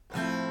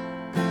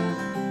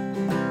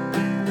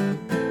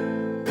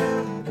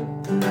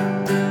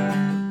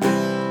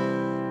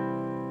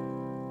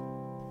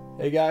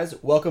Hey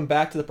guys, welcome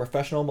back to the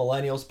Professional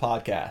Millennials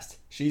Podcast.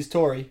 She's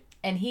Tori.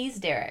 And he's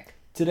Derek.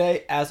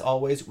 Today, as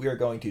always, we are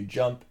going to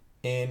jump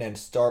in and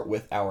start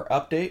with our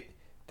update.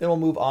 Then we'll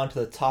move on to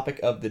the topic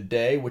of the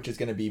day, which is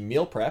going to be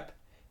meal prep.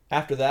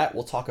 After that,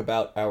 we'll talk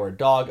about our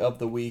dog of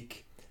the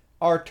week,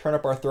 our Turn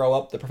Up or Throw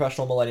Up, the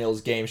Professional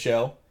Millennials game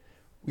show.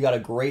 We got a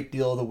great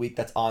deal of the week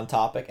that's on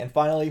topic. And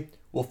finally,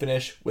 we'll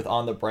finish with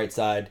On the Bright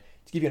Side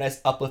to give you a nice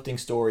uplifting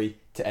story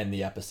to end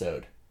the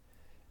episode.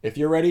 If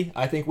you're ready,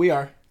 I think we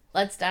are.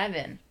 Let's dive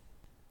in.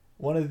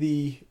 One of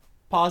the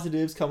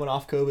positives coming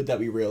off COVID that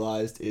we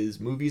realized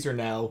is movies are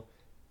now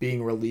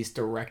being released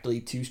directly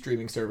to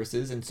streaming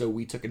services, and so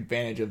we took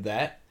advantage of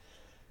that.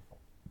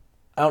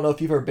 I don't know if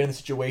you've ever been in a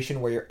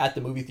situation where you're at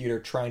the movie theater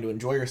trying to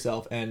enjoy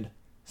yourself and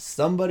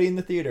somebody in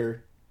the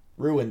theater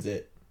ruins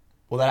it.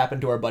 Well, that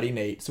happened to our buddy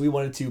Nate, so we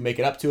wanted to make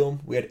it up to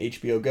him. We had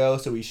HBO Go,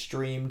 so we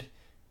streamed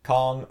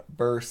Kong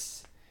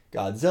vs.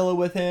 Godzilla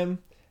with him.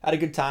 Had a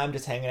good time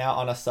just hanging out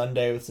on a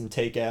Sunday with some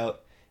takeout.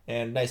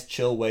 And a nice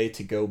chill way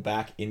to go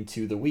back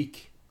into the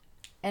week.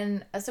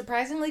 And a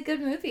surprisingly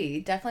good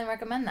movie. Definitely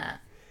recommend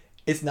that.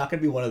 It's not going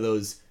to be one of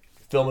those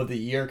film of the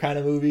year kind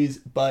of movies,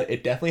 but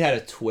it definitely had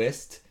a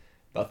twist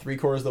about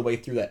 3/4 of the way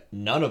through that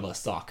none of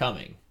us saw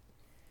coming.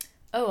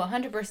 Oh,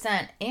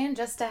 100%. And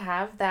just to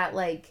have that,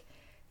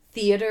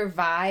 theater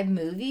vibe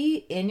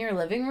movie in your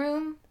living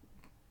room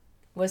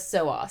was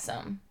so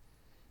awesome.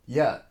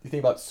 Yeah, you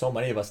think about so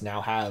many of us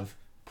now have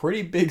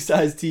pretty big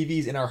sized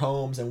TVs in our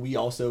homes, and we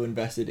also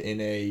invested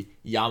in a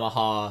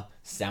Yamaha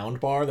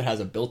soundbar that has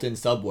a built-in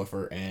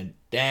subwoofer, and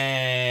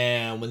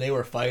damn, when they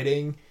were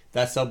fighting,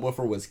 that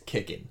subwoofer was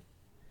kicking.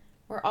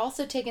 We're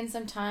also taking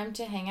some time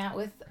to hang out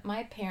with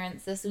my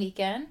parents this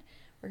weekend.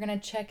 We're going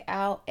to check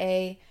out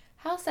a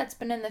house that's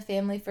been in the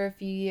family for a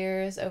few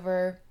years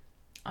over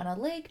on a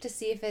lake to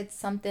see if it's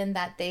something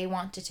that they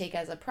want to take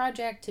as a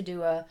project to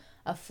do a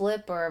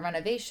flip or a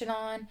renovation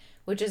on,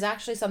 which is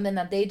actually something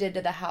that they did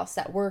to the house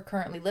that we're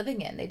currently living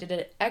in. They did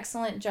an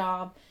excellent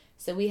job,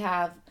 so we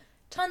have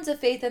tons of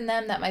faith in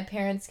them that my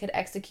parents could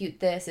execute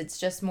this. It's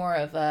just more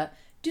of a,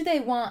 do they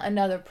want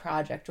another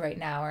project right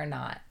now or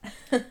not?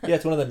 Yeah,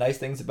 it's one of the nice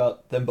things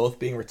about them both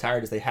being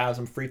retired is they have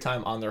some free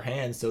time on their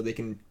hands, so they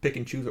can pick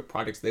and choose what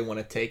projects they want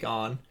to take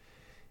on.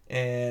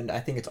 And I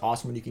think it's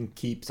awesome when you can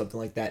keep something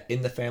like that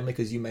in the family,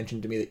 because you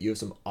mentioned to me that you have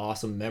some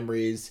awesome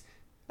memories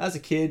as a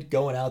kid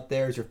going out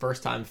there. Is your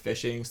first time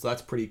fishing, so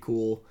that's pretty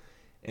cool.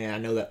 And I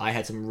know that I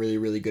had some really,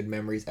 really good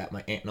memories at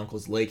my aunt and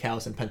uncle's lake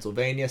house in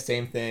Pennsylvania.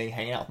 Same thing,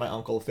 hanging out with my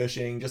uncle,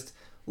 fishing, just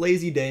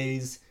lazy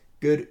days,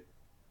 good,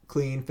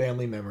 clean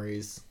family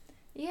memories.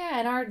 Yeah,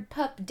 and our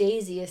pup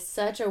Daisy is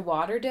such a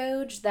water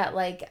doge that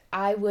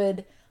I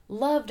would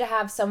love to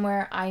have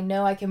somewhere I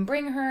know I can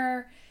bring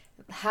her,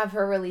 have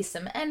her release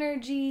some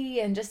energy,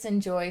 and just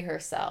enjoy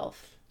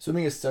herself.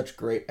 Swimming is such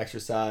great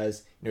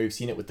exercise. We've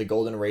seen it with the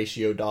golden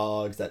ratio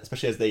dogs, that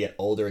especially as they get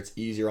older, it's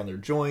easier on their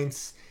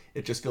joints.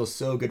 It just feels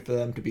so good for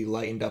them to be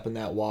lightened up in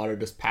that water,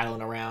 just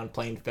paddling around,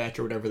 playing fetch,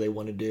 or whatever they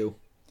want to do.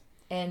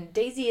 And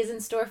Daisy is in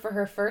store for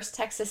her first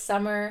Texas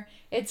summer.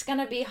 It's going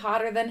to be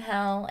hotter than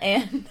hell,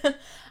 and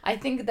I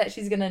think that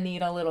she's going to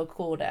need a little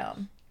cool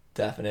down.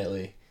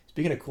 Definitely.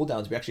 Speaking of cool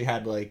downs, we actually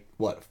had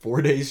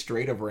 4 days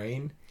straight of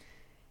rain?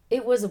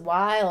 It was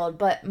wild,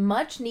 but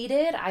much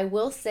needed. I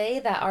will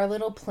say that our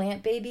little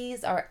plant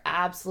babies are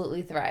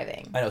absolutely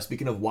thriving. I know,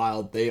 speaking of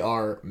wild, they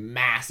are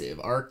massive.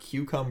 Our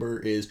cucumber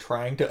is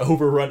trying to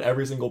overrun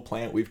every single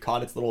plant. We've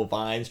caught its little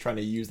vines trying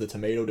to use the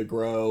tomato to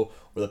grow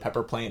or the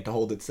pepper plant to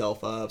hold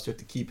itself up. So we have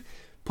to keep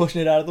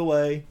pushing it out of the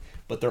way.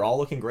 But they're all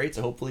looking great.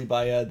 So hopefully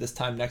by this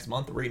time next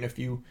month, we're eating a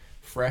few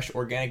fresh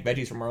organic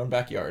veggies from our own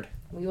backyard.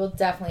 We will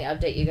definitely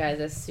update you guys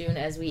as soon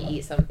as we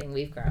eat something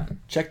we've grown.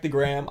 Check the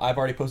gram. I've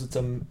already posted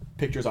some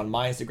pictures on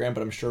my Instagram,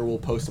 but I'm sure we'll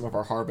post some of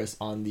our harvest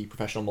on the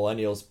Professional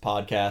Millennials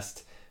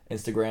Podcast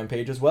Instagram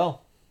page as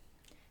well.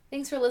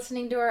 Thanks for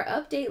listening to our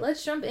update.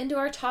 Let's jump into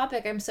our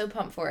topic. I'm so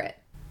pumped for it.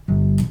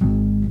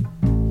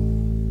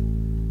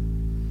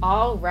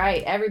 All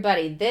right,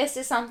 everybody. This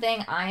is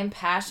something I am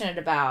passionate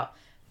about.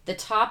 The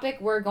topic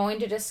we're going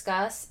to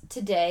discuss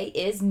today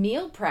is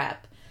meal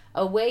prep.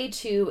 A way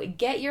to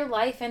get your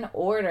life in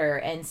order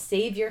and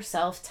save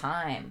yourself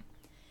time.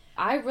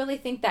 I really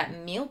think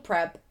that meal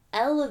prep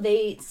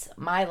elevates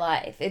my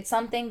life. It's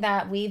something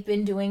that we've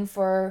been doing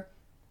for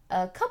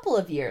a couple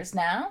of years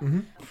now,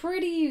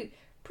 pretty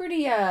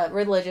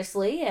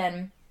religiously,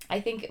 and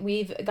I think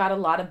we've got a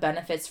lot of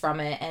benefits from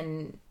it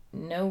and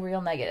no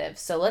real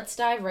negatives. So let's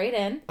dive right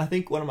in. I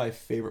think one of my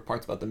favorite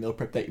parts about the meal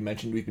prep that you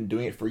mentioned, we've been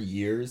doing it for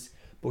years,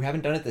 but we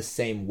haven't done it the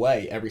same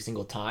way every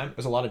single time.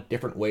 There's a lot of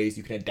different ways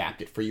you can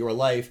adapt it for your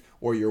life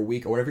or your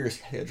week or whatever your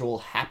schedule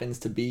happens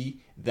to be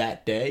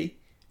that day.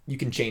 You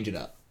can change it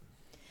up.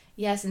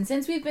 Yes, and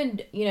since we've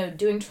been,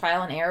 doing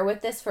trial and error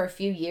with this for a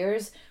few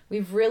years,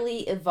 we've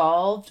really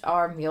evolved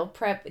our meal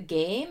prep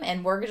game,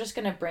 and we're just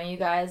going to bring you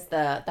guys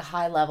the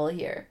high level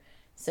here.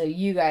 So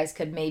you guys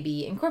could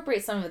maybe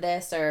incorporate some of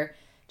this or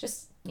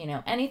just,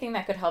 anything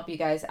that could help you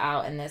guys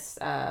out in this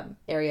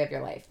area of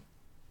your life.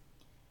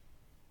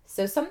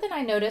 So something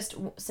I noticed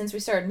since we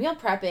started meal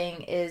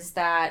prepping is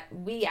that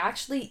we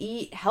actually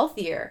eat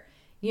healthier.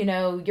 You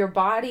know, your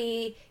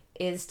body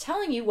is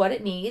telling you what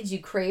it needs. You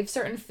crave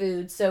certain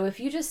foods. So if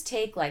you just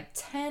take like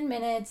 10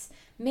 minutes,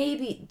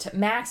 maybe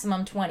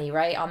maximum 20,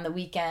 right, on the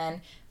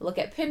weekend, look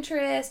at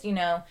Pinterest, you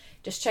know,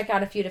 just check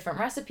out a few different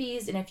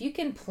recipes. And if you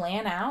can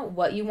plan out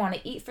what you want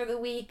to eat for the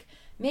week,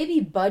 maybe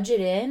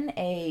budget in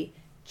a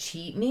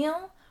cheat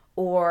meal,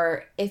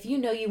 or if you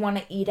know you want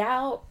to eat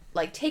out,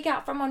 like take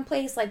out from one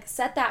place, like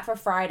set that for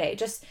Friday.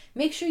 Just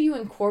make sure you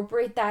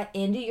incorporate that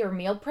into your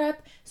meal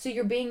prep so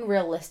you're being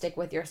realistic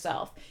with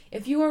yourself.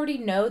 If you already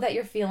know that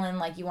you're feeling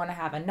like you want to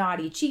have a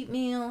naughty cheat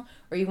meal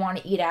or you want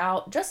to eat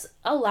out, just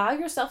allow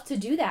yourself to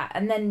do that,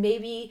 and then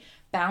maybe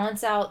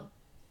balance out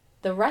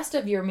the rest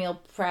of your meal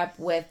prep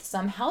with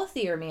some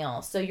healthier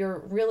meals so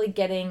you're really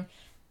getting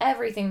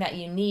everything that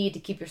you need to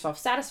keep yourself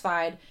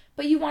satisfied,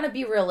 but you want to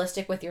be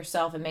realistic with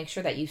yourself and make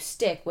sure that you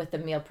stick with the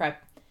meal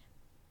prep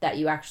that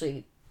you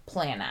actually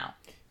plan out.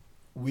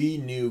 We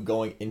knew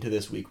going into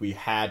this week we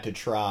had to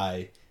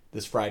try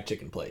this fried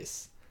chicken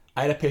place.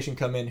 I had a patient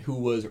come in who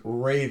was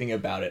raving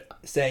about it,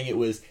 saying it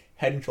was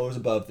head and shoulders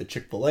above the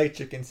Chick-fil-A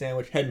chicken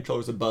sandwich, head and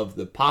shoulders above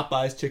the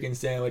Popeyes chicken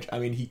sandwich. I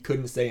mean, he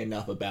couldn't say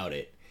enough about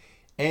it.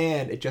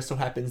 And it just so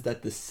happens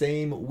that the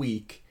same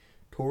week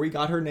Tori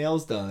got her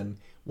nails done,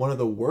 one of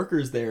the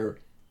workers there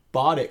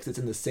bought it because it's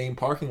in the same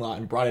parking lot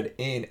and brought it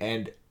in,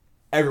 and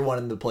everyone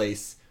in the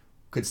place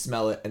could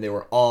smell it, and they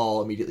were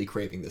all immediately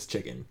craving this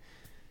chicken.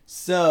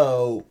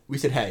 So we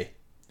said, hey,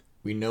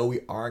 we know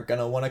we aren't going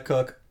to want to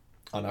cook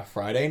on a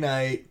Friday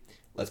night.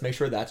 Let's make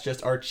sure that's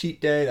just our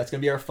cheat day. That's going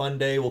to be our fun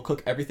day. We'll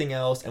cook everything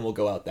else, and we'll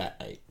go out that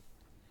night.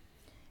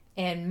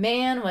 And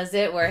man, was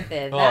it worth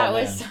it. That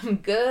was some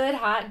good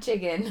hot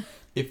chicken.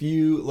 If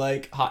you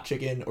like hot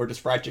chicken or just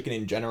fried chicken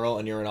in general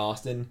and you're in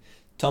Austin,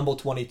 Tumble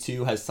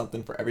 22 has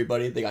something for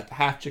everybody. They got the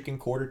half chicken,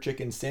 quarter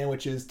chicken,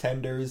 sandwiches,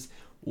 tenders,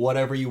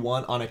 whatever you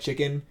want on a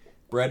chicken.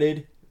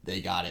 Breaded, they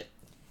got it.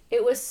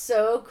 It was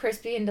so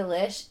crispy and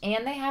delish,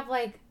 and they have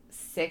like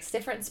 6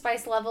 different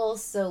spice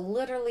levels, so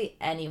literally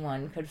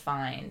anyone could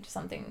find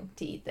something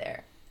to eat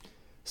there.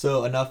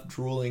 So enough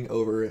drooling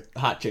over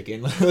hot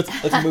chicken.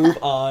 Let's move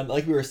on.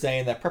 Like we were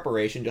saying, that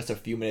preparation, just a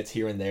few minutes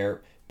here and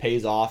there,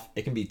 pays off.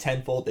 It can be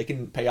tenfold. It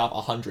can pay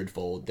off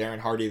 100-fold. Darren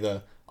Hardy,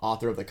 the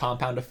author of The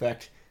Compound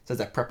Effect, says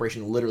that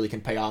preparation literally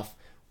can pay off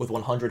with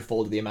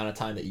 100-fold of the amount of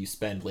time that you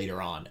spend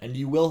later on. And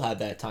you will have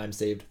that time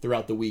saved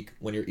throughout the week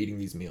when you're eating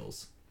these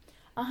meals.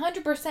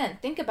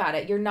 100%. Think about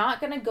it. You're not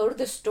going to go to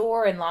the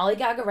store and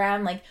lollygag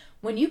around. Like,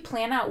 when you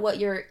plan out what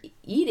you're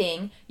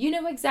eating, you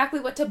know exactly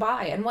what to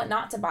buy and what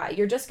not to buy.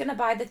 You're just going to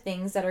buy the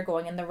things that are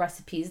going in the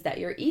recipes that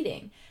you're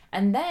eating.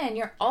 And then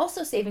you're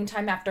also saving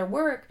time after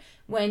work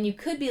when you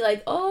could be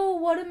like, oh,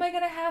 what am I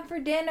going to have for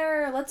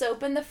dinner? Let's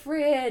open the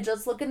fridge.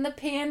 Let's look in the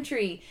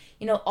pantry.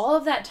 You know, all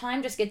of that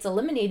time just gets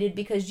eliminated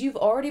because you've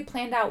already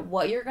planned out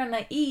what you're going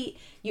to eat.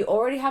 You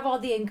already have all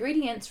the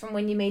ingredients from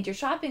when you made your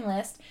shopping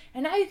list.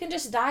 And now you can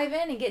just dive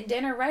in and get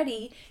dinner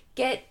ready,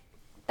 get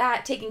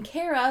that taken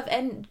care of,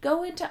 and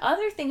go into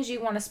other things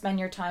you want to spend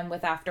your time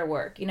with after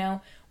work. You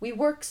know, we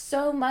work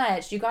so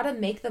much. You got to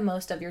make the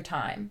most of your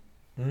time.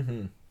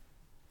 Mm-hmm.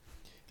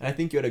 And I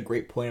think you had a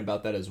great point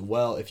about that as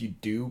well. If you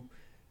do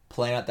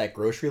plan out that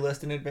grocery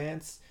list in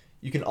advance,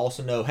 you can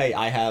also know, hey,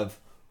 I have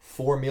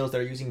 4 meals that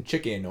are using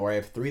chicken, or I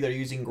have 3 that are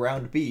using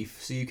ground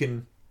beef. So you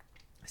can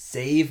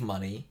save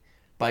money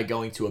by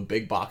going to a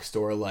big box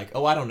store like,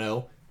 oh, I don't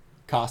know,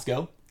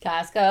 Costco.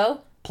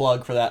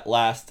 Plug for that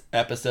last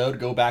episode.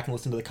 Go back and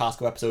listen to the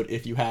Costco episode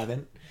if you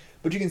haven't.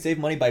 But you can save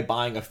money by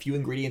buying a few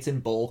ingredients in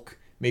bulk.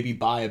 Maybe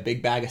buy a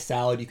big bag of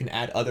salad you can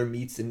add other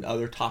meats and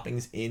other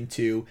toppings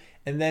into.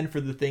 And then for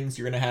the things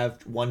you're going to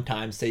have one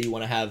time, say you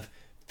want to have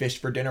fish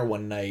for dinner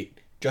one night,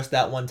 just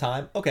that one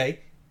time, okay,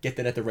 get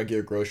that at the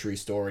regular grocery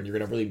store, and you're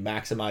going to really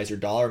maximize your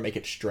dollar and make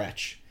it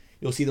stretch.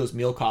 You'll see those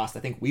meal costs. I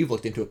think we've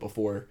looked into it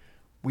before.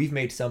 We've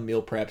made some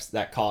meal preps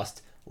that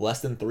cost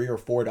less than $3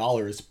 or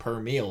 $4 per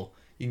meal.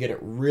 You can get it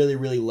really,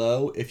 really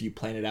low if you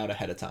plan it out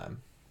ahead of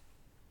time.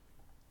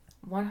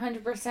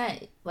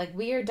 100%. Like,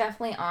 we are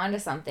definitely onto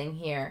something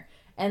here.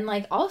 And,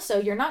 like, also,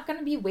 you're not going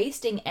to be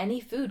wasting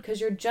any food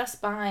because you're just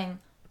buying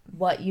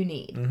what you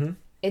need. Mm-hmm.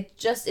 It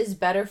just is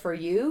better for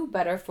you,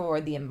 better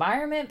for the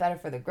environment, better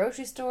for the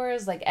grocery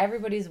stores. Like,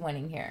 everybody's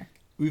winning here.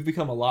 We've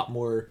become a lot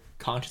more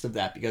conscious of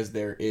that because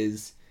there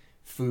is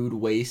food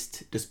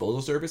waste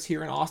disposal service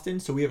here in Austin.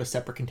 So we have a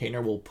separate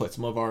container. We'll put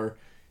some of our,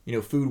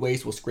 food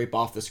waste. We'll scrape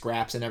off the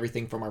scraps and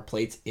everything from our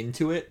plates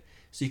into it.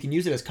 So you can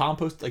use it as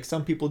compost like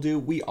some people do.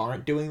 We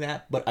aren't doing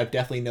that, but I've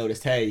definitely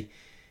noticed, hey,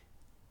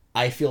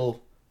 I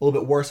feel a little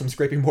bit worse. I'm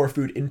scraping more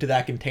food into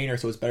that container,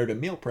 so it's better to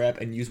meal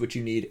prep and use what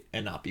you need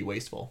and not be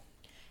wasteful.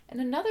 And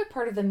another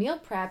part of the meal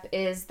prep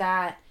is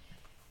that,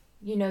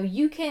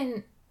 you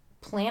can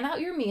plan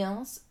out your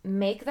meals,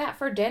 make that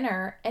for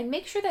dinner, and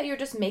make sure that you're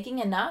just making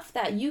enough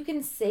that you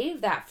can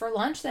save that for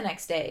lunch the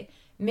next day.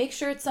 Make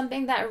sure it's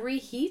something that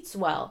reheats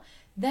well.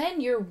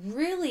 Then you're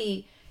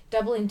really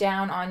doubling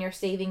down on your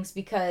savings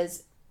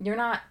because you're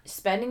not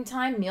spending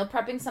time meal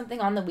prepping something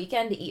on the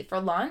weekend to eat for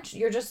lunch.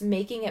 You're just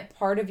making it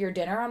part of your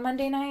dinner on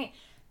Monday night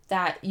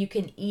that you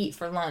can eat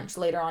for lunch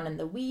later on in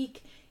the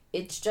week.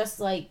 It's just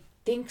like,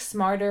 think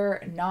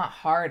smarter, not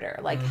harder.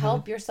 Like,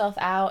 help yourself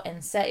out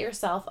and set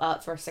yourself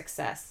up for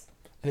success.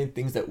 I think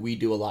things that we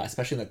do a lot,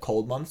 especially in the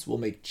cold months, we'll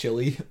make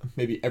chili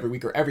maybe every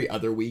week or every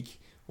other week.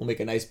 We'll make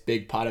a nice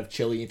big pot of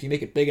chili. If you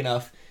make it big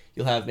enough,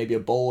 you'll have maybe a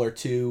bowl or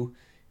two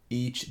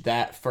each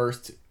that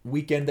first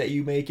weekend that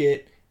you make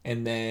it,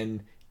 and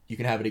then you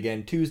can have it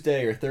again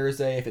Tuesday or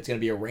Thursday. If it's going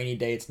to be a rainy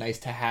day, it's nice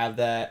to have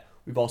that.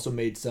 We've also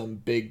made some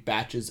big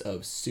batches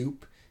of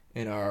soup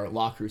in our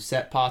La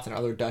Crusette pots and our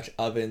other Dutch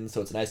ovens,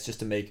 so it's nice just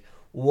to make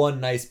one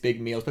nice big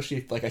meal, especially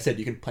if, like I said,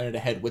 you can plan it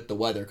ahead with the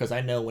weather, because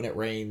I know when it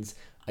rains,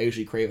 I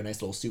usually crave a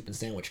nice little soup and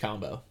sandwich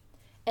combo.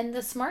 And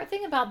the smart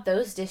thing about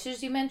those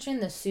dishes you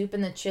mentioned, the soup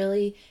and the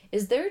chili,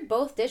 is they're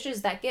both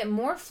dishes that get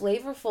more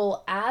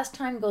flavorful as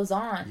time goes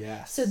on.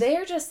 Yes. So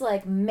they're just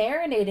like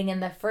marinating in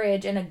the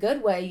fridge in a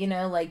good way,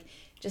 like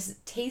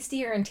just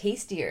tastier and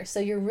tastier. So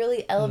you're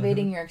really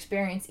elevating your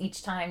experience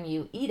each time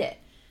you eat it.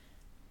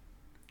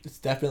 It's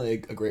definitely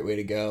a great way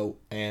to go.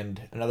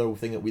 And another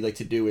thing that we like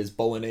to do is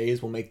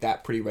bolognese. We'll make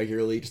that pretty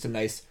regularly, just a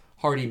nice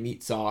hearty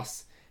meat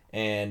sauce.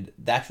 And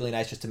that's really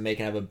nice just to make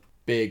and have a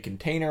big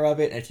container of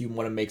it. And if you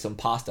want to make some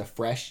pasta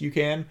fresh, you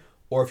can.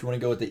 Or if you want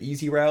to go with the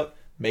easy route,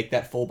 make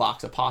that full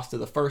box of pasta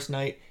the first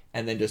night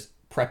and then just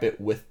prep it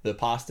with the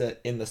pasta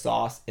in the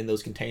sauce in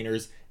those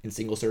containers in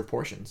single serve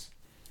portions.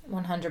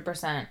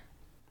 100%.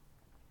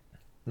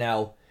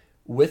 Now,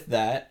 with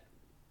that,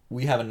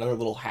 we have another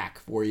little hack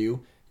for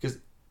you, because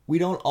we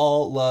don't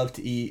all love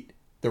to eat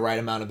the right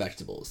amount of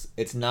vegetables.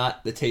 It's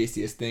not the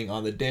tastiest thing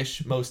on the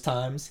dish most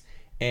times.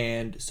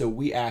 And so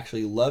we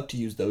actually love to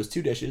use those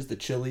two dishes, the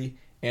chili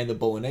and the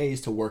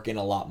bolognese, to work in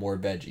a lot more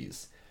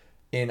veggies.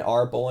 In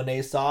our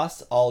bolognese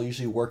sauce, I'll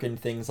usually work in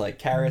things like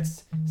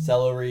carrots,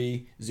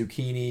 celery,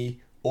 zucchini,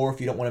 or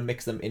if you don't want to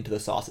mix them into the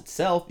sauce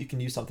itself, you can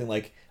use something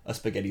like a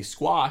spaghetti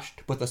squash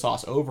to put the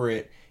sauce over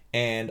it.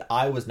 And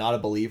I was not a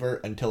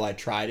believer until I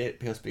tried it,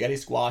 because spaghetti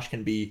squash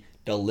can be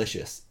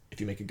delicious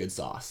if you make a good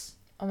sauce.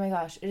 Oh my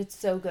gosh, it's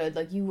so good.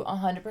 Like, you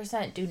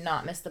 100% do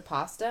not miss the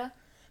pasta.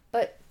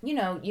 But, you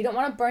don't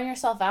want to burn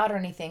yourself out or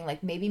anything.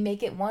 Like, maybe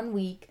make it 1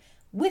 week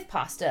with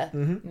pasta.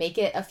 Make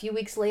it a few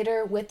weeks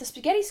later with the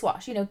spaghetti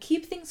squash.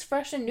 Keep things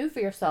fresh and new for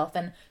yourself.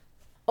 And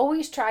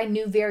always try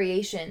new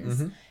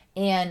variations.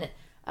 And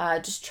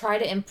just try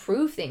to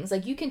improve things.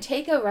 Like, you can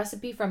take a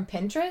recipe from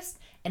Pinterest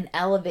and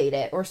elevate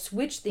it or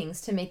switch things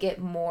to make it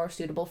more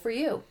suitable for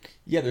you.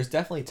 Yeah, there's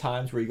definitely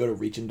times where you go to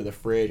reach into the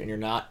fridge and you're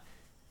not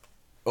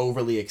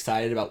overly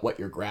excited about what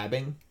you're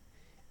grabbing.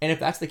 And if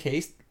that's the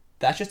case,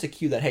 that's just a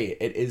cue that, hey,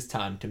 it is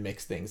time to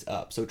mix things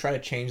up. So try to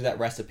change that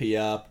recipe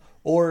up,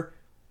 or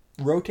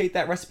rotate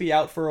that recipe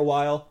out for a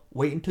while.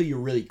 Wait until you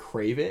really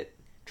crave it.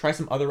 Try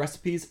some other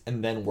recipes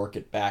and then work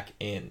it back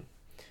in.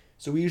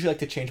 So we usually like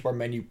to change up our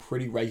menu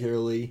pretty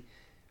regularly.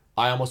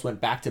 I almost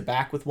went back to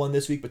back with one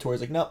this week, but Tori's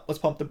like, no, let's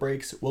pump the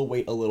brakes. We'll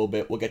wait a little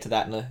bit. We'll get to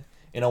that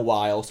in a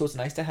while. So it's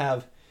nice to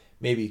have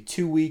maybe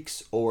 2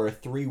 weeks or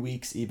 3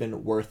 weeks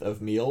even worth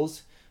of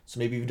meals. So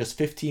maybe even just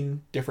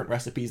 15 different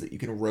recipes that you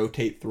can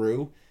rotate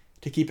through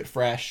to keep it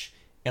fresh.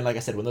 And like I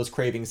said, when those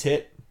cravings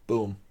hit,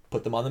 boom,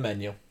 put them on the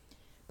menu.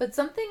 But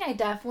something I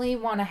definitely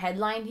want to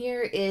headline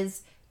here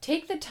is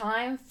take the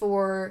time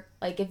for,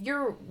 like, if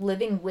you're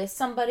living with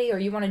somebody or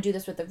you want to do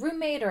this with a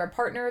roommate or a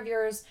partner of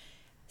yours,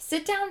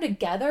 sit down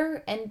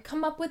together and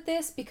come up with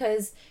this,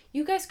 because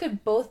you guys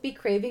could both be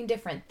craving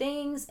different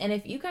things. And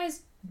if you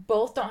guys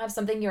both don't have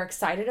something you're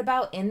excited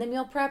about in the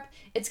meal prep,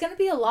 it's going to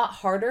be a lot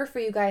harder for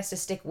you guys to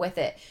stick with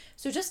it.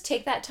 So just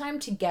take that time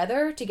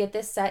together to get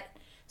this set,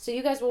 so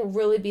you guys will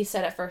really be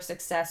set up for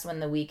success when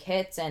the week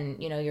hits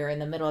and, you're in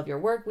the middle of your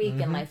work week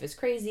and life is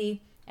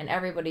crazy and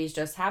everybody's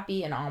just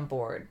happy and on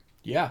board.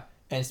 Yeah.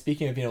 And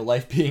speaking of,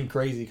 life being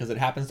crazy, because it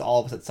happens to all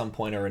of us at some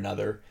point or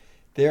another,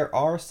 there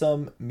are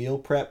some meal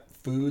prep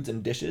foods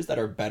and dishes that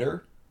are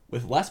better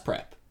with less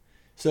prep.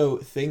 So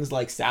things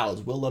like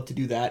salads, we'll love to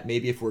do that.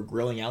 Maybe if we're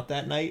grilling out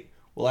that night,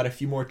 we'll add a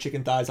few more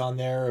chicken thighs on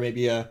there, or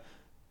maybe we'll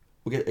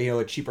get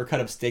a cheaper cut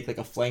of steak, like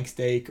a flank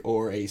steak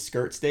or a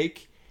skirt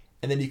steak,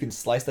 and then you can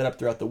slice that up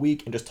throughout the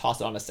week and just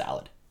toss it on a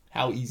salad.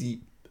 How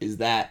easy is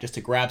that? Just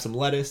to grab some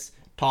lettuce,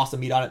 toss some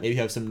meat on it, maybe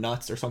have some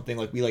nuts or something.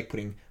 Like, we like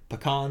putting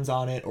pecans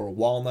on it or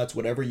walnuts,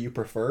 whatever you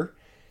prefer.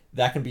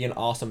 That can be an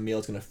awesome meal.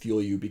 It's going to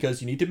fuel you,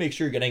 because you need to make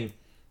sure you're getting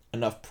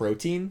enough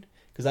protein,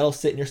 because that'll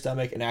sit in your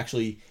stomach and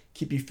actually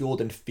keep you fueled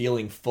and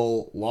feeling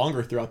full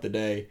longer throughout the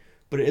day.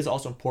 But it is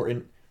also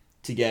important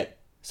to get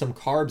some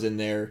carbs in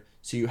there,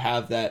 so you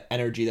have that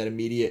energy, that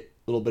immediate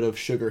little bit of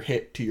sugar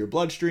hit to your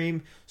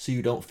bloodstream, so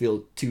you don't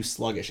feel too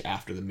sluggish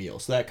after the meal.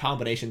 So that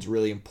combination is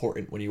really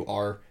important when you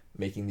are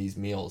making these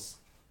meals.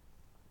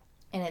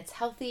 And it's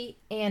healthy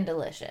and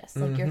delicious.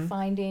 Like, you're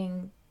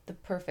finding the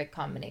perfect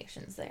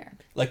combinations there.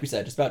 Like we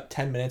said, just about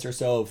 10 minutes or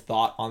so of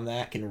thought on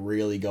that can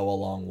really go a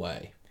long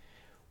way.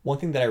 One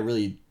thing that I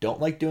really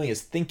don't like doing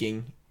is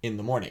thinking in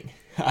the morning.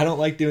 I don't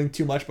like doing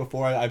too much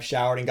before I've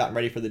showered and gotten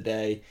ready for the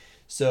day.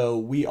 So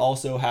we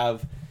also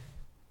have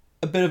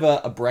a bit of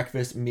a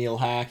breakfast meal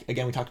hack.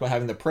 Again, we talked about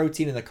having the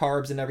protein and the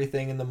carbs and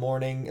everything in the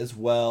morning as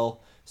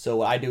well. So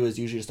what I do is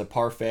usually just a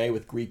parfait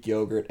with Greek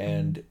yogurt,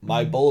 and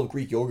my bowl of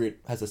Greek yogurt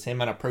has the same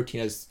amount of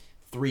protein as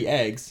 3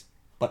 eggs,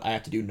 but I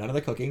have to do none of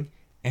the cooking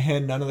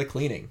and none of the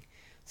cleaning.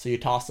 So you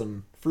toss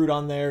some fruit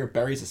on there,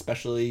 berries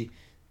especially.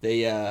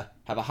 They have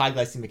a high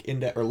glycemic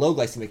index, or low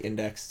glycemic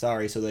index,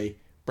 sorry, so they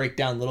break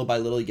down little by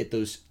little. You get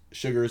those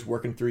sugars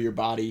working through your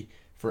body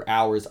for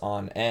hours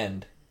on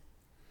end.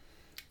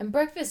 And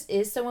breakfast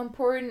is so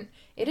important.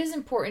 It is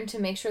important to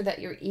make sure that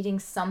you're eating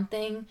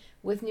something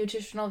with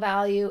nutritional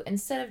value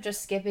instead of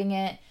just skipping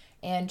it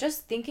and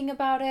just thinking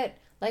about it.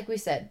 Like we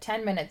said,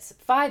 10 minutes,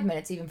 5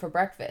 minutes even for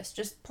breakfast.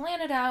 Just plan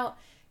it out,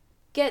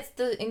 get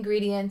the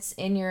ingredients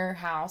in your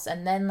house,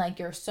 and then like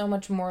you're so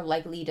much more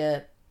likely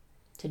to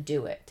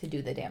do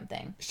the damn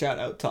thing. Shout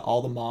out to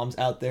all the moms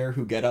out there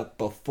who get up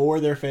before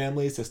their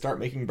families to start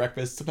making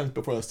breakfast, sometimes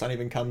before the sun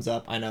even comes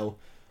up. I know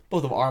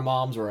both of our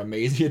moms were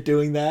amazing at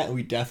doing that, and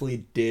we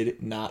definitely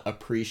did not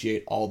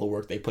appreciate all the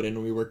work they put in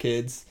when we were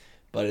kids.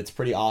 But it's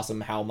pretty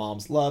awesome how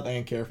moms love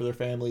and care for their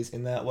families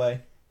in that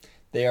way.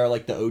 They are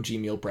like the OG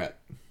meal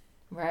prep.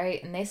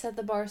 Right, and they set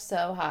the bar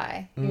so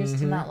high. Here's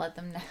to not let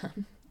them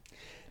down.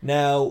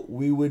 Now,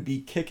 we would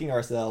be kicking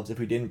ourselves if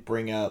we didn't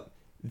bring up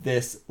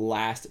this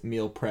last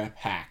meal prep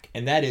hack,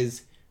 and that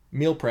is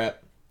meal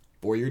prep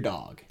for your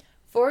dog.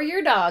 For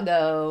your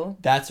doggo.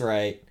 That's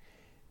right.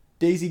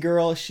 Daisy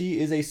girl, she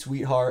is a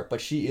sweetheart,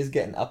 but she is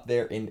getting up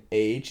there in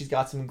age. She's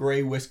got some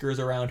gray whiskers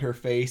around her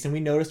face, and we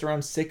noticed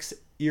around 6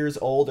 years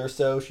old or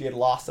so, she had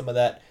lost some of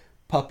that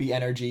puppy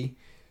energy.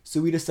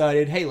 So we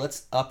decided, hey,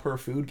 let's up her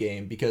food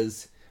game,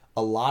 because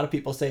a lot of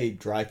people say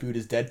dry food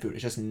is dead food.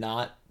 It's just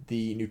not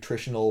the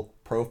nutritional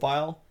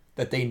profile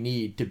that they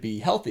need to be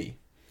healthy.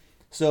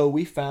 So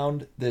we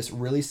found this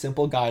really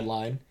simple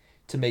guideline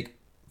to make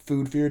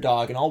food for your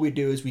dog, and all we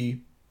do is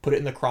we put it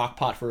in the crock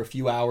pot for a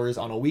few hours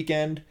on a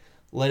weekend,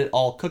 let it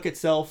all cook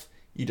itself.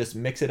 You just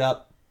mix it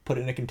up, put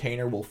it in a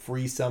container, we'll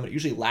freeze some. It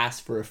usually lasts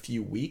for a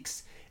few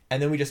weeks,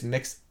 and then we just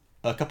mix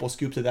a couple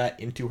scoops of that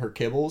into her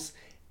kibbles,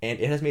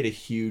 and it has made a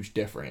huge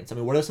difference. I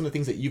mean, what are some of the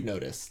things that you've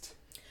noticed?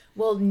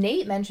 Well,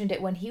 Nate mentioned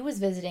it when he was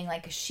visiting.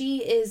 Like, she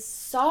is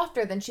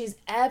softer than she's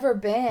ever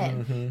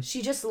been. Mm-hmm.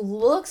 She just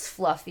looks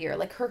fluffier.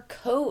 Like, her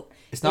coat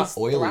It's not is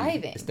oily.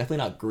 thriving. It's definitely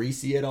not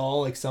greasy at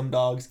all like some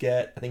dogs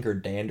get. I think her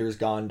dander's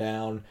gone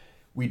down.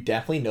 We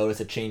definitely noticed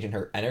a change in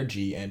her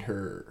energy and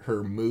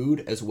her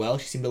mood as well.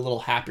 She seemed a little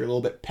happier, a little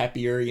bit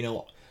peppier. You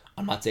know,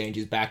 I'm not saying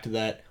she's back to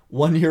that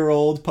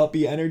 1-year-old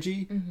puppy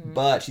energy,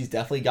 but she's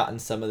definitely gotten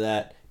some of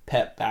that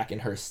pep back in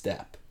her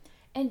step.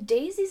 And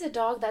Daisy's a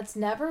dog that's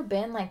never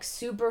been like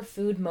super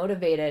food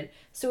motivated.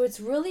 So it's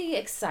really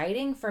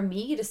exciting for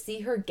me to see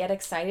her get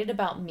excited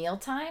about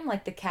mealtime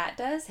like the cat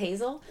does,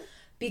 Hazel,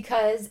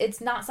 because it's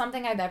not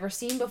something I've ever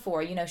seen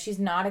before. You know, she's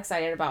not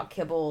excited about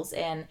kibbles,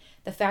 and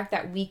the fact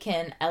that we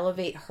can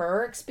elevate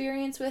her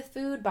experience with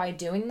food by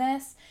doing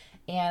this.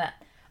 And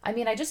I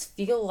mean, I just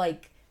feel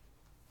like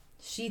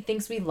she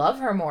thinks we love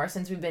her more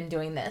since we've been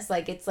doing this.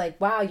 Like, it's like,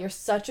 wow, you're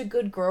such a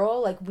good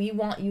girl. Like, we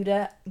want you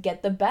to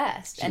get the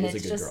best. She and is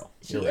it's a good just girl.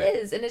 she You're right.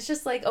 is. And it's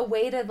just like a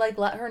way to like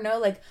let her know,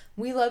 like,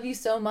 we love you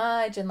so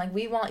much, and like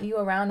we want you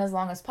around as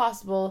long as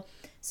possible.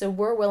 So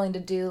we're willing to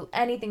do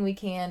anything we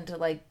can to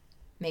like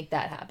make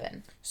that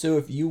happen. So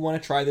if you want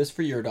to try this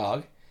for your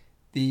dog,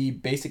 the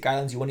basic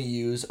guidelines you want to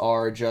use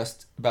are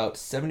just about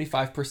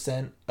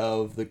 75%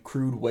 of the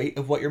crude weight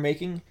of what you're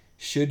making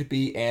should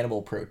be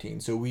animal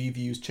protein. So we've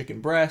used chicken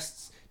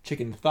breasts,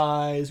 chicken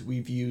thighs,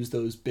 we've used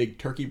those big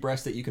turkey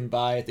breasts that you can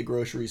buy at the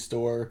grocery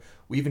store.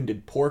 We even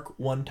did pork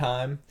one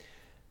time.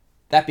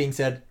 That being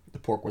said, the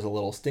pork was a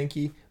little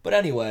stinky. But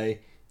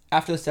anyway,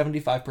 after the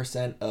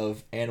 75%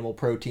 of animal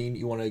protein,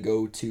 you want to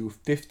go to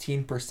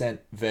 15%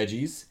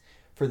 veggies.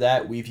 For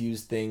that, we've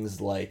used things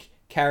like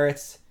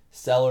carrots,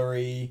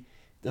 celery.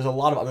 There's a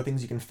lot of other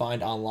things you can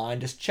find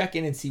online. Just check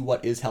in and see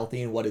what is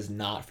healthy and what is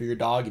not for your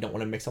dog. You don't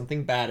want to mix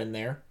something bad in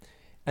there.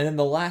 And then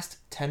the last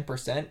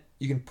 10%,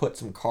 you can put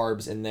some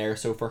carbs in there.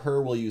 So for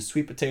her, we'll use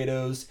sweet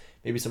potatoes,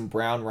 maybe some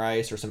brown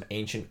rice or some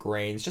ancient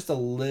grains, just a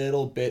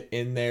little bit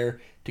in there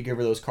to give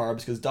her those carbs,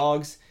 because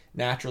dogs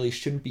naturally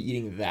shouldn't be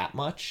eating that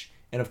much.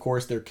 And of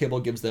course, their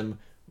kibble gives them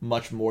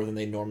much more than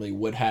they normally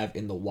would have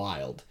in the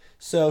wild.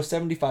 So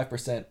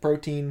 75%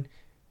 protein,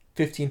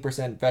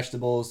 15%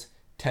 vegetables,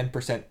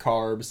 10%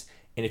 carbs.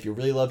 And if you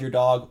really love your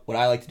dog, what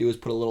I like to do is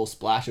put a little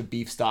splash of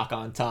beef stock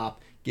on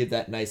top, give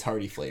that nice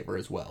hearty flavor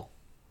as well.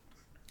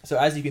 So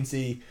as you can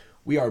see,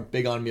 we are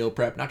big on meal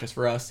prep, not just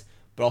for us,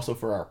 but also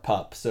for our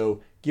pup.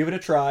 So give it a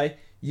try,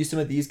 use some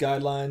of these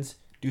guidelines,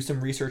 do some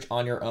research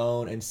on your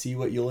own, and see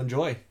what you'll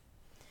enjoy.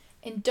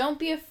 And don't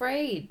be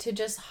afraid to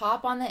just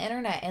hop on the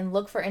internet and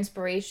look for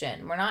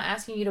inspiration. We're not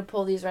asking you to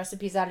pull these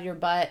recipes out of your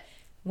butt.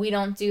 We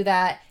don't do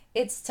that.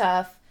 It's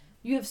tough.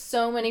 You have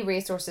so many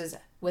resources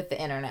with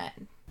the internet.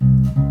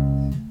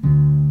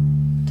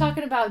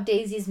 Talking about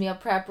Daisy's meal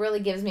prep really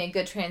gives me a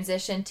good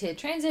transition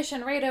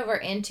right over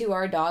into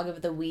our dog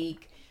of the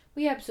week.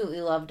 We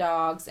absolutely love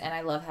dogs, and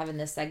I love having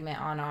this segment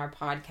on our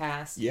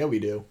podcast. Yeah, we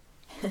do.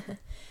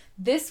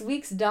 This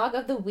week's dog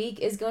of the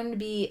week is going to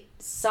be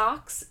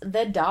Socks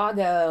the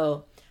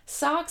Doggo.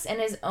 Socks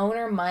and his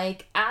owner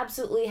Mike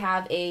absolutely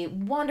have a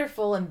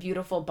wonderful and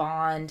beautiful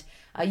bond.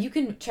 You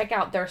can check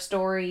out their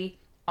story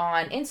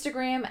on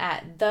Instagram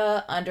at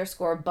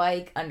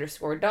the_bike_dog.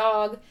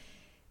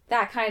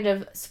 That kind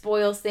of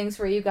spoils things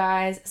for you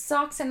guys.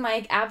 Socks and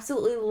Mike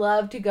absolutely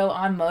love to go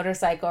on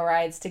motorcycle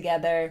rides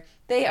together.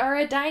 They are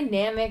a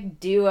dynamic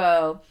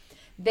duo.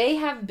 They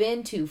have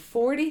been to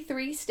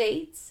 43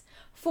 states,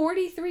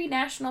 43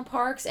 national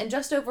parks, and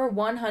just over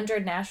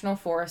 100 national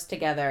forests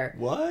together.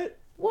 What?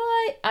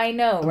 What? I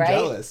know, I'm right?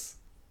 jealous.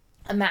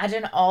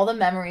 Imagine all the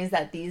memories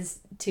that these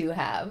two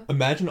have.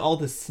 Imagine all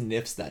the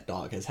sniffs that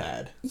dog has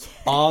had. Yes.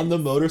 On the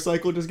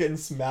motorcycle, just getting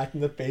smacked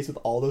in the face with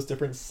all those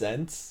different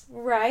scents.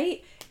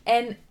 Right?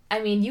 And,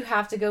 I mean, you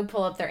have to go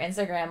pull up their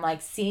Instagram,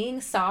 like,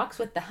 seeing Socks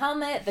with the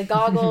helmet, the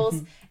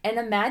goggles, and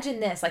imagine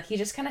this. Like, he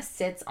just kind of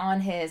sits on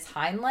his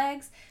hind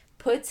legs,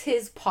 puts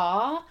his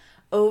paw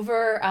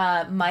over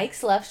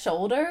Mike's left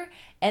shoulder,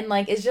 and,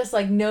 like, is just,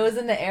 like, nose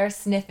in the air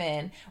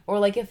sniffing. Or,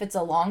 like, if it's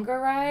a longer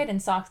ride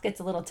and Socks gets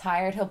a little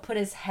tired, he'll put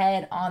his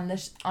head on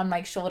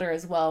Mike's shoulder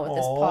as well with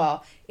his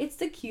paw. It's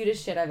the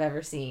cutest shit I've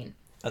ever seen.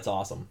 That's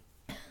awesome.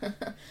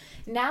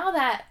 Now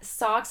that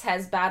Socks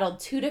has battled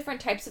 2 different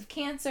types of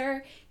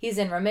cancer, he's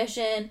in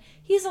remission,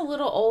 he's a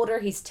little older,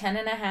 he's 10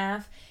 and a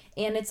half,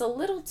 and it's a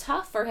little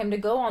tough for him to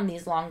go on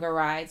these longer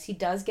rides. He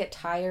does get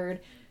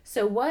tired.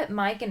 So what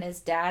Mike and his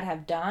dad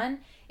have done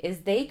is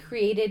they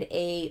created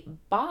a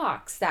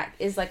box that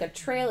is like a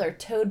trailer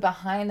towed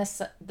behind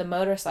the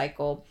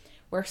motorcycle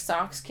where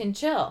Socks can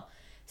chill.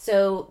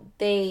 So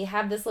they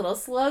have this little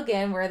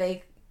slogan where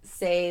they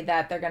say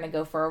that they're going to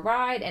go for a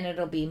ride, and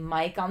it'll be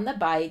Mike on the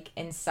bike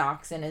and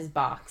Socks in his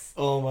box.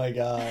 Oh my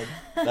God.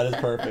 That is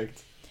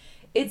perfect.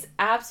 It's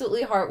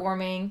absolutely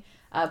heartwarming.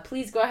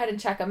 Please go ahead and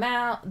check them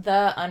out.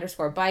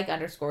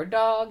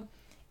 The_bike_dog.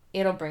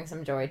 It'll bring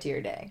some joy to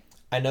your day.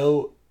 I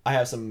know I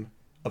have some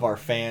of our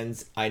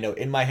fans I know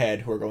in my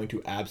head who are going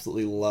to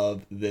absolutely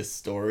love this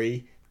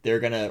story. They're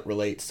going to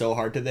relate so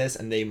hard to this,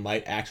 and they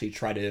might actually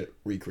try to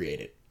recreate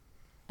it.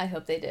 I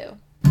hope they do.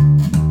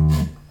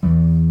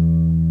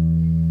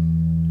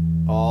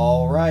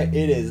 All right,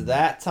 it is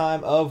that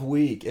time of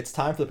week. It's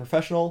time for the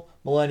Professional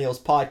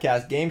Millennials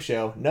podcast game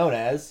show known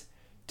as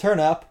Turn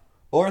Up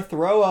or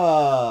Throw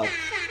Up.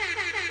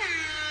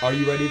 Are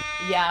you ready?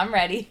 Yeah, I'm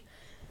ready.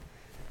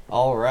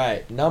 All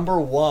right,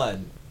 number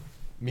 1,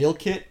 meal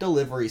kit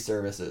delivery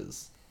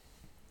services.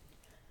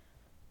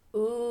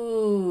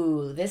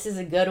 Ooh, this is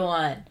a good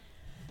one.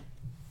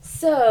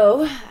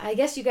 So, I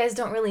guess you guys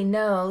don't really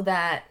know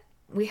that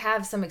we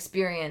have some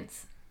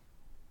experience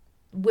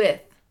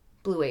with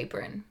Blue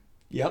Apron.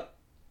 Yep.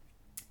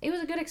 It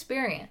was a good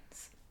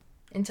experience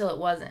until it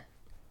wasn't.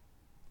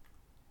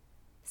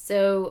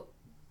 So,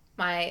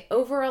 my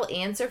overall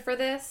answer for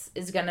this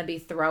is going to be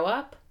throw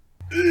up.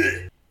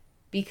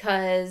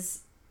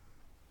 Because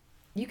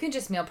you can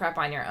just meal prep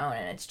on your own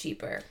and it's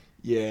cheaper.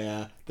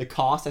 Yeah. The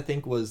cost, I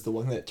think, was the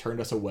one that turned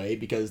us away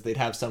because they'd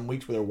have some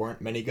weeks where there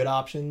weren't many good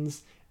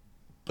options.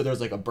 But there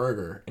was like a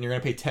burger, and you're going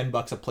to pay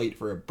 $10 a plate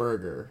for a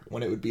burger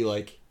when it would be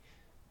like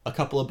a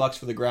couple of bucks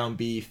for the ground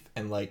beef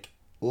and like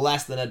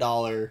less than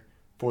 $1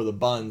 for the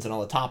buns and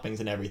all the toppings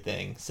and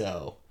everything.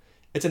 So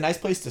it's a nice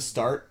place to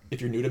start if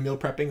you're new to meal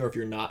prepping or if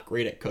you're not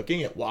great at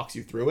cooking. It walks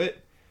you through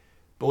it.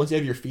 But once you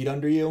have your feet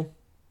under you,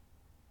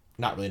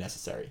 not really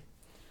necessary.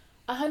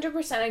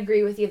 100%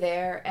 agree with you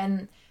there.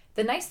 And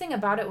the nice thing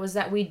about it was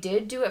that we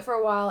did do it for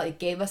a while. It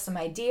gave us some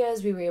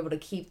ideas. We were able to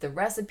keep the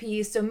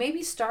recipes. So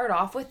maybe start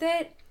off with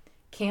it,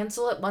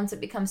 cancel it once it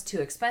becomes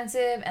too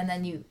expensive, and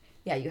then you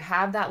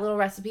have that little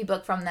recipe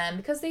book from them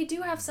because they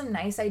do have some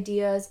nice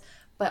ideas,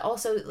 but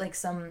also like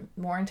some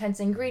more intense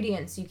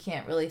ingredients you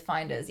can't really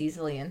find as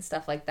easily and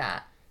stuff like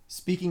that.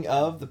 Speaking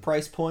of the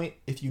price point,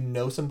 if you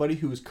know somebody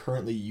who is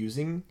currently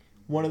using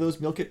one of those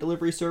meal kit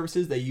delivery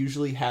services, they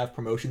usually have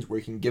promotions where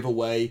you can give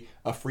away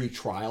a free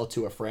trial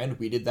to a friend.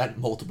 We did that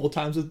multiple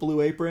times with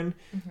Blue Apron.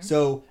 Mm-hmm.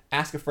 So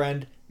ask a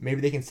friend,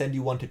 maybe they can send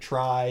you one to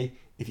try.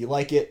 If you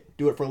like it,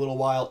 do it for a little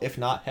while. If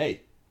not,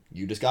 hey,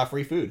 you just got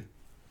free food.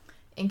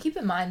 And keep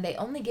in mind, they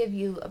only give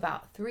you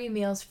about 3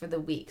 meals for the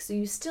week, so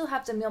you still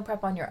have to meal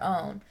prep on your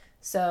own.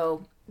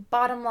 So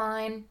bottom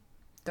line,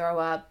 throw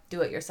up,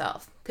 do it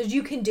yourself. Because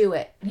you can do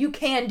it. You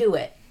can do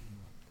it.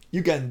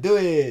 You can do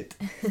it.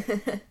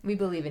 We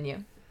believe in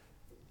you.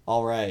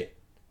 All right.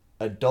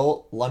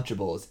 Adult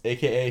Lunchables,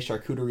 a.k.a.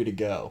 Charcuterie to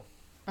Go.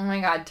 Oh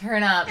my God,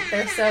 turn up.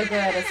 They're so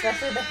good,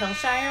 especially the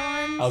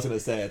Hillshire ones. I was going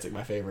to say, it's like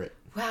my favorite.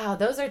 Wow,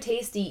 those are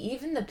tasty.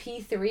 Even the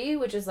P3,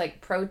 which is like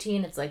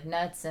protein, it's like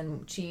nuts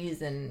and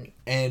cheese and...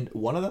 And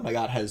one of them I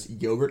got has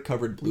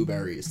yogurt-covered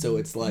blueberries. So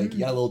it's like, you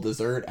got a little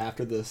dessert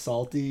after the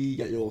salty, you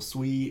got your little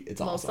sweet.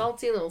 It's awesome. A little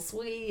salty, a little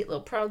sweet, a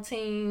little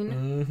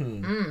protein.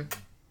 Mm-hmm.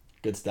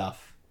 Good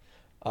stuff.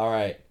 All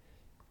right.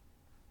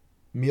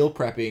 Meal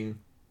prepping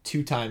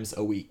 2 times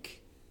a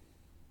week.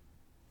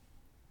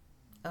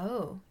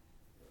 Oh.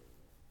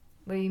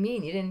 What do you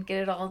mean? You didn't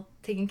get it all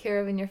taken care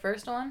of in your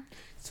first one?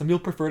 Some people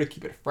prefer to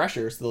keep it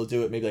fresher, so they'll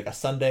do it maybe like a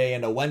Sunday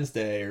and a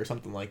Wednesday or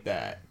something like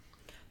that.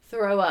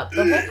 Throw up.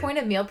 The whole point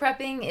of meal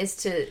prepping is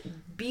to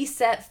be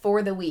set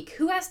for the week.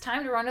 Who has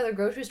time to run to the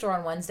grocery store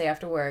on Wednesday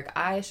after work?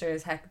 I sure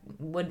as heck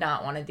would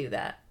not want to do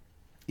that.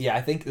 Yeah,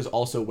 I think there's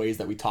also ways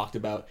that we talked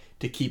about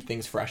to keep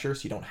things fresher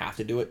so you don't have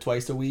to do it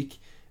twice a week.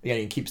 Again,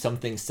 you can keep some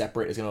things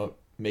separate. It's going to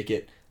make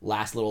it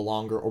last a little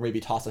longer, or maybe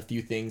toss a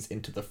few things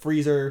into the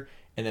freezer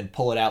and then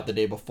pull it out the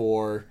day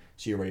before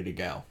so you're ready to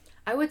go.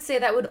 I would say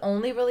that would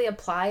only really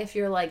apply if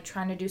you're like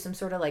trying to do some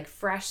sort of like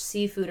fresh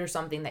seafood or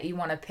something that you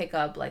want to pick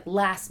up like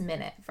last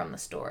minute from the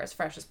store, as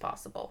fresh as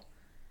possible.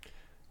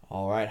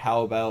 All right,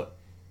 how about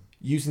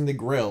using the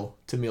grill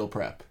to meal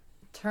prep?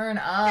 Turn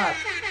up.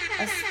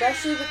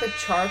 Especially with the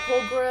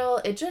charcoal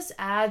grill, it just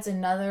adds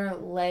another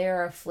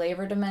layer of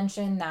flavor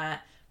dimension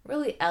that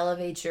really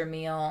elevates your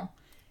meal.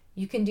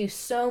 You can do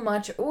so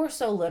much or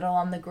so little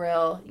on the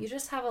grill. You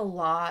just have a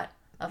lot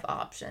of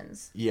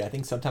options. Yeah, I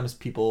think sometimes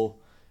people,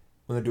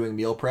 when they're doing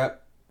meal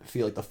prep,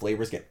 feel like the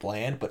flavors get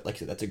bland, but like I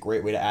said, that's a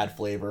great way to add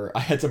flavor. I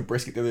had some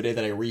brisket the other day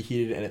that I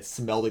reheated, and it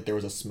smelled like there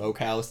was a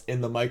smokehouse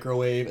in the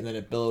microwave, and then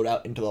it billowed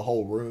out into the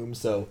whole room.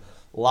 So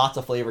lots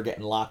of flavor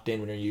getting locked in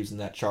when you're using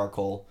that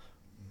charcoal.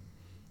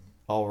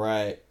 All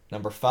right,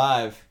 number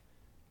 5.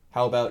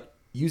 How about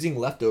using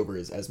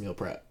leftovers as meal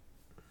prep?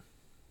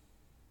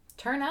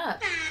 Turn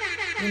up.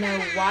 You know,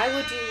 why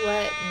would you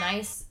let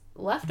nice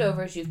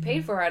leftovers you've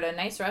paid for at a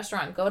nice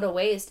restaurant go to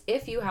waste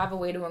if you have a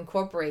way to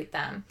incorporate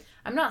them?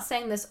 I'm not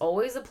saying this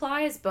always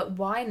applies, but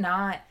why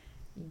not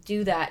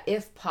do that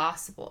if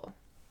possible?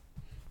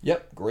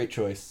 Yep, great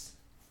choice.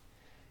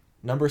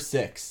 Number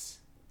 6,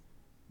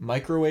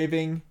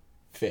 microwaving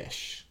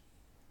fish.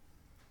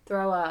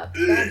 Throw up.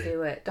 Don't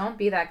do it. Don't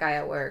be that guy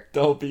at work.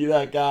 Don't be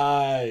that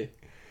guy.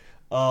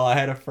 Oh, I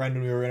had a friend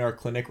when we were in our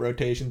clinic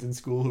rotations in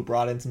school who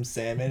brought in some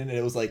salmon, and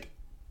it was like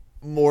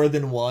more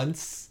than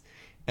once,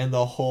 and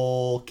the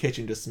whole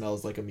kitchen just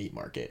smells like a meat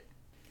market.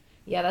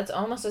 Yeah, that's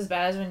almost as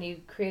bad as when you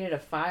created a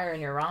fire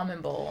in your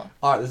ramen bowl.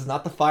 All right, this is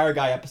not the fire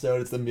guy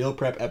episode, it's the meal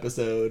prep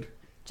episode.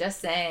 Just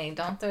saying,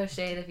 don't throw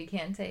shade if you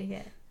can't take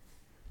it.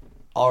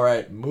 All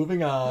right,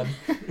 moving on.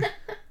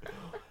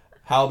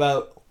 How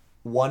about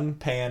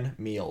one-pan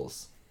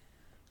meals?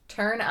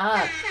 Turn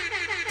up.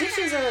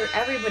 Dishes are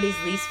everybody's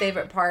least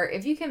favorite part.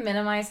 If you can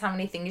minimize how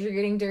many things you're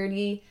getting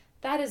dirty,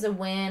 that is a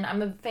win.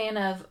 I'm a fan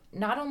of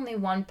not only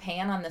one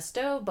pan on the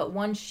stove, but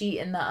one sheet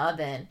in the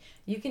oven.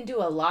 You can do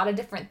a lot of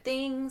different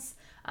things.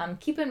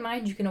 Keep in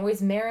mind, you can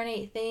always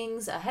marinate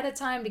things ahead of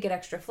time to get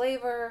extra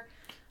flavor.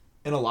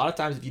 And a lot of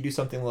times, if you do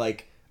something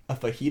like a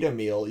fajita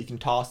meal, you can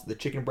toss the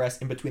chicken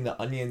breast in between the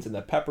onions and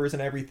the peppers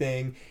and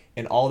everything,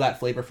 and all that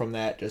flavor from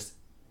that just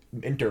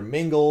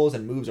intermingles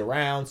and moves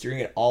around, so you're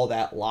gonna get all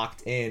that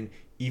locked in,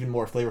 even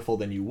more flavorful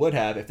than you would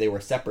have if they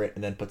were separate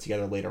and then put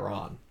together later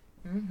on.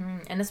 Mm-hmm.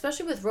 And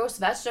especially with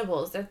roast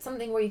vegetables, that's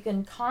something where you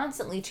can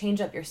constantly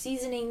change up your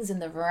seasonings and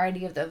the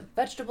variety of the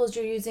vegetables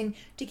you're using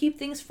to keep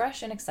things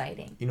fresh and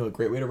exciting. You know a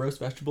great way to roast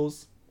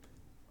vegetables?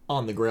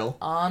 On the grill.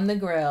 On the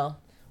grill.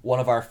 One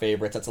of our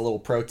favorites. That's a little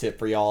pro tip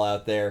for y'all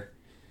out there.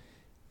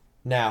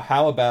 Now,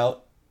 how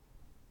about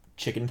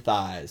chicken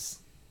thighs?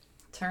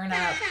 Turn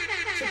up.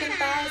 Chicken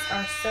thighs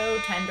are so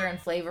tender and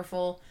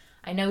flavorful.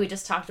 I know we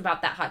just talked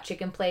about that hot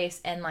chicken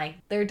place, and like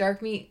their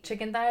dark meat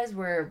chicken thighs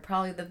were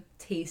probably the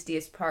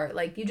tastiest part.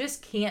 Like, you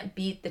just can't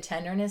beat the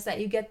tenderness that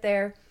you get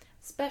there,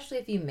 especially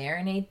if you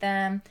marinate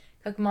them,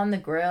 cook them on the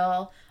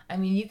grill. I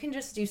mean, you can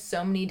just do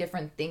so many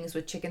different things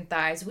with chicken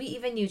thighs. We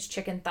even use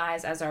chicken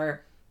thighs as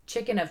our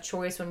chicken of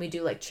choice when we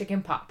do like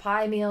chicken pot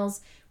pie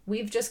meals.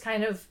 We've just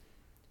kind of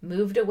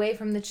moved away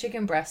from the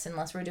chicken breast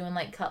unless we're doing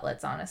like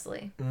cutlets,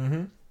 honestly.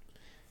 Mm-hmm.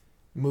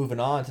 Moving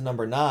on to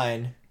number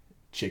 9,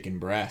 chicken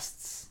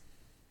breasts.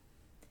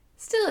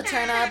 Still a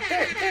turn up.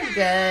 They're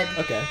good.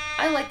 Okay.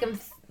 I like them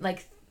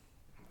like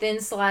thin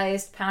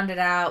sliced, pounded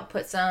out,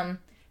 put some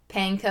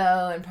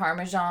panko and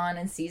parmesan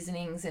and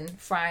seasonings and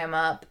fry them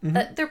up.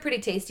 Mm-hmm. They're pretty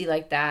tasty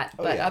like that.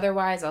 Oh, but yeah.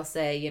 Otherwise, I'll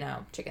say,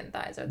 chicken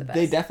thighs are the best.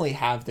 They definitely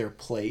have their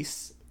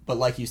place, but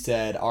like you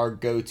said, our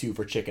go-to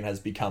for chicken has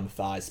become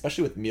thighs,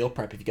 especially with meal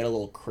prep. If you get a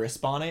little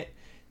crisp on it,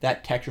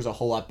 that texture's a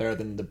whole lot better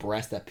than the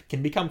breast that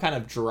can become kind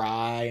of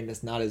dry and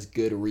it's not as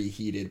good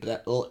reheated. But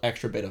that little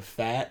extra bit of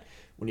fat,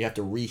 when you have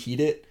to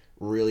reheat it,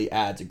 really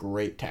adds a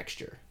great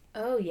texture.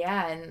 Oh,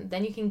 yeah. And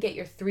then you can get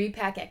your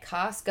 3-pack at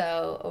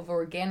Costco of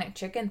organic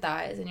chicken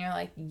thighs. And you're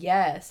like,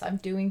 yes, I'm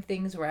doing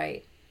things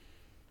right.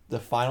 The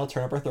final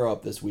turn up or throw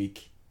up this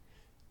week,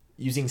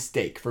 using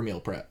steak for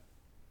meal prep.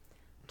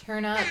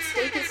 Turn up.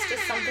 Steak is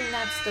just something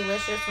that's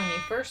delicious when you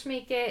first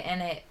make it.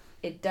 And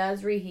it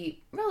does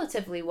reheat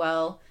relatively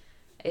well.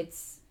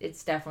 It's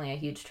definitely a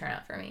huge turn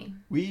up for me.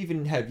 We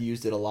even have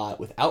used it a lot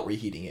without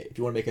reheating it. If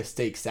you want to make a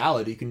steak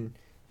salad, you can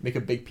make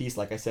a big piece,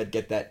 like I said,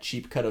 get that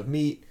cheap cut of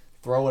meat,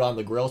 throw it on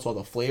the grill so all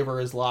the flavor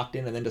is locked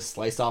in, and then just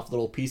slice off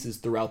little pieces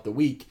throughout the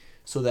week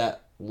so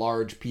that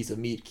large piece of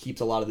meat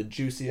keeps a lot of the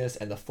juiciness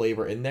and the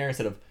flavor in there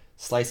instead of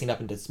slicing up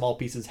into small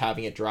pieces,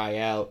 having it dry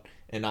out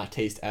and not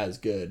taste as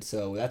good.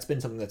 So that's been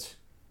something that's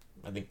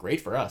I think,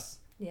 great for us.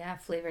 Yeah,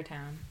 Flavor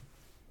Town.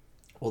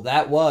 Well,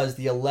 that was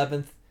the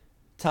 11th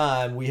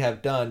time we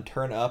have done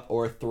Turn Up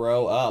or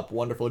Throw Up.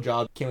 Wonderful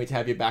job. Can't wait to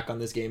have you back on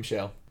this game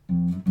show.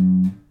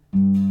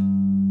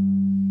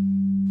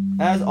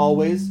 As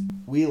always,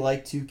 we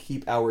like to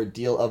keep our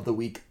deal of the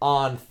week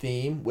on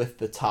theme with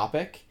the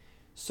topic.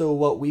 So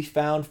what we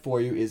found for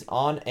you is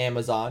on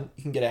Amazon,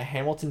 you can get a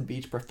Hamilton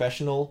Beach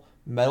professional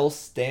metal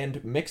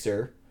stand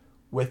mixer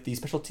with the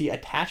specialty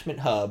attachment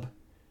hub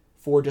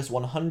for just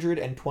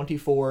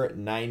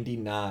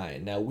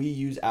 $124.99. Now, we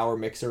use our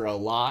mixer a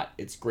lot.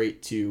 It's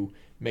great to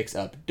mix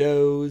up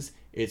doughs.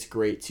 It's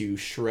great to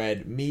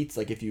shred meats,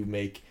 like if you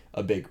make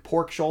a big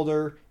pork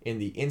shoulder in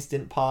the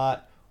Instant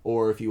Pot,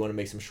 or if you want to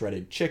make some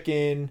shredded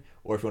chicken,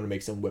 or if you want to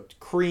make some whipped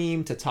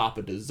cream to top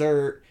a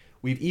dessert.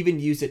 We've even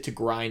used it to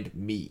grind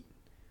meat.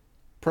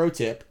 Pro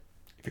tip,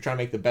 if you're trying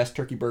to make the best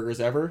turkey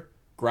burgers ever,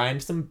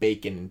 grind some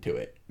bacon into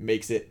it.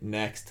 Makes it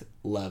next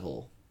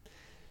level.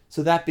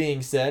 So that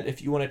being said,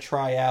 if you want to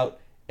try out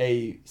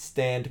a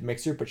stand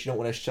mixer, but you don't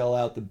want to shell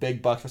out the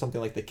big bucks for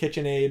something like the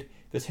KitchenAid,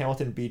 this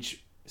Hamilton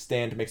Beach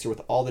stand mixer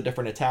with all the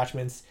different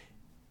attachments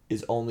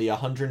is only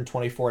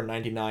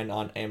 $124.99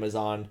 on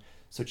Amazon.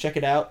 So check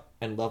it out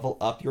and level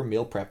up your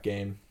meal prep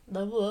game.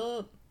 Level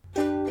up.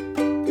 To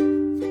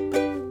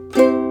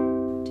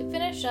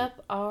finish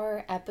up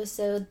our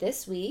episode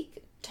this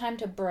week, time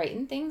to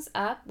brighten things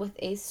up with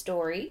a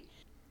story.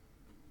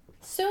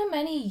 So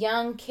many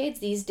young kids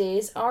these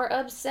days are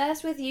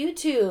obsessed with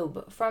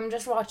YouTube, from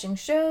just watching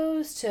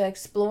shows to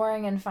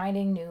exploring and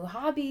finding new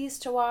hobbies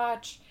to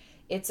watch.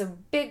 It's a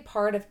big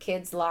part of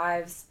kids'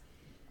 lives.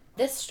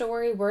 This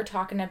story we're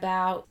talking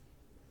about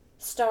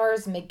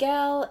stars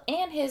Miguel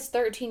and his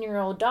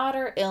 13-year-old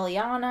daughter,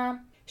 Ileana.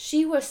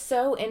 She was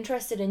so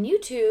interested in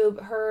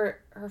YouTube,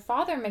 her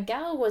father,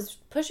 Miguel, was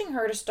pushing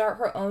her to start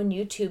her own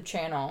YouTube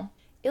channel.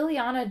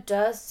 Ileana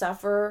does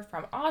suffer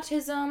from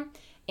autism,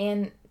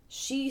 and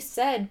she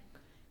said,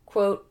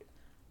 quote,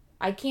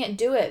 "I can't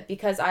do it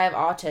because I have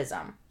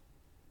autism."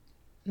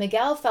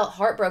 Miguel felt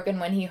heartbroken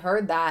when he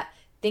heard that,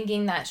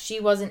 thinking that she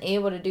wasn't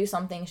able to do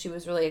something she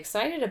was really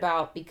excited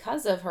about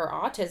because of her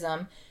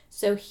autism.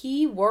 So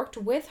he worked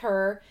with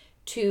her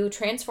to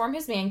transform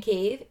his man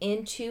cave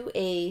into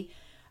a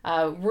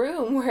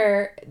room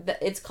where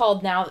it's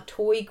called now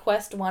Toy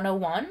Quest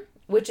 101,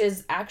 which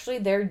is actually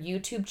their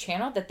YouTube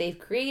channel that they've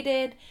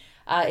created.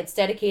 It's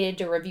dedicated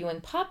to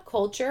reviewing pop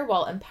culture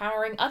while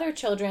empowering other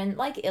children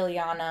like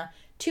Ileana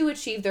to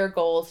achieve their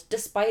goals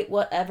despite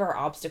whatever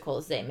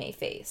obstacles they may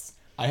face.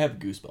 I have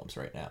goosebumps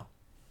right now.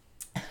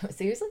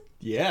 Seriously?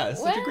 Yeah,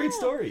 it's such a great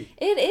story.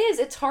 It is.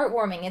 It's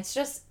heartwarming. It's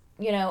just,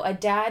 a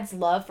dad's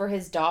love for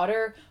his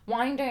daughter,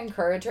 wanting to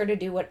encourage her to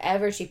do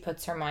whatever she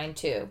puts her mind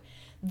to.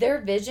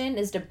 Their vision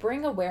is to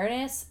bring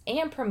awareness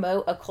and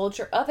promote a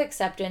culture of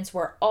acceptance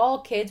where all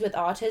kids with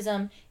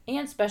autism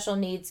and special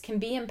needs can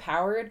be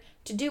empowered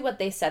to do what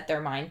they set their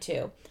mind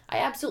to. I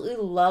absolutely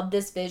love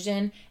this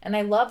vision, and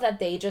I love that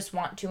they just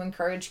want to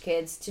encourage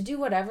kids to do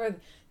whatever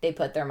they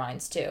put their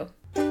minds to.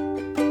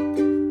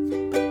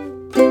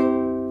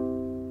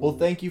 Well,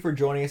 thank you for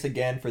joining us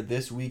again for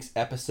this week's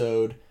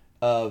episode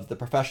of the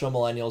Professional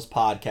Millennials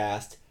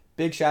Podcast.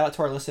 Big shout out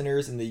to our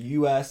listeners in the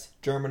US,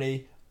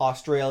 Germany,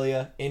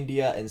 Australia,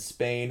 India, and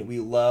Spain. We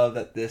love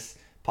that this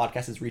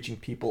podcast is reaching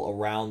people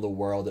around the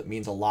world. It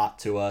means a lot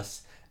to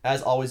us.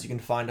 As always, you can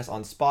find us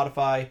on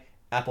Spotify,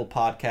 Apple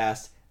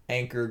Podcasts,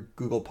 Anchor,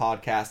 Google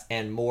Podcasts,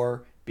 and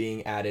more,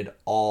 being added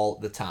all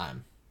the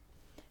time.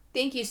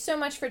 Thank you so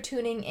much for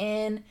tuning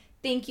in.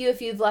 Thank you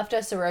if you've left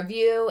us a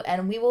review,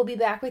 and we will be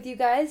back with you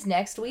guys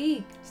next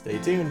week. Stay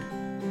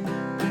tuned.